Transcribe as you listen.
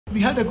We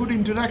had a good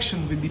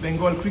interaction with the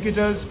Bengal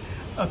cricketers,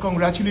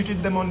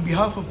 congratulated them on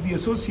behalf of the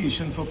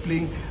association for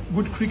playing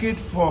good cricket,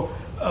 for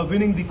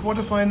winning the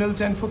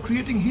quarterfinals and for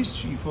creating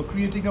history, for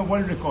creating a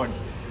world record.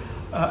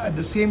 At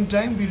the same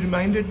time, we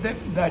reminded them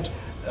that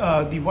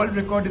the world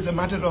record is a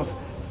matter of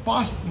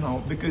past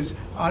now, because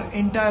our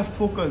entire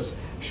focus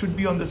should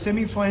be on the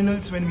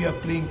semi-finals when we are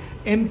playing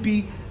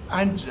MP,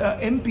 and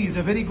MP is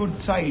a very good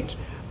side.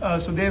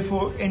 So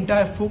therefore,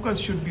 entire focus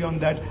should be on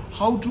that,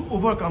 how to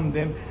overcome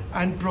them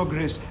and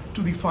progress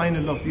to the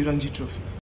final of the Ranji Trophy.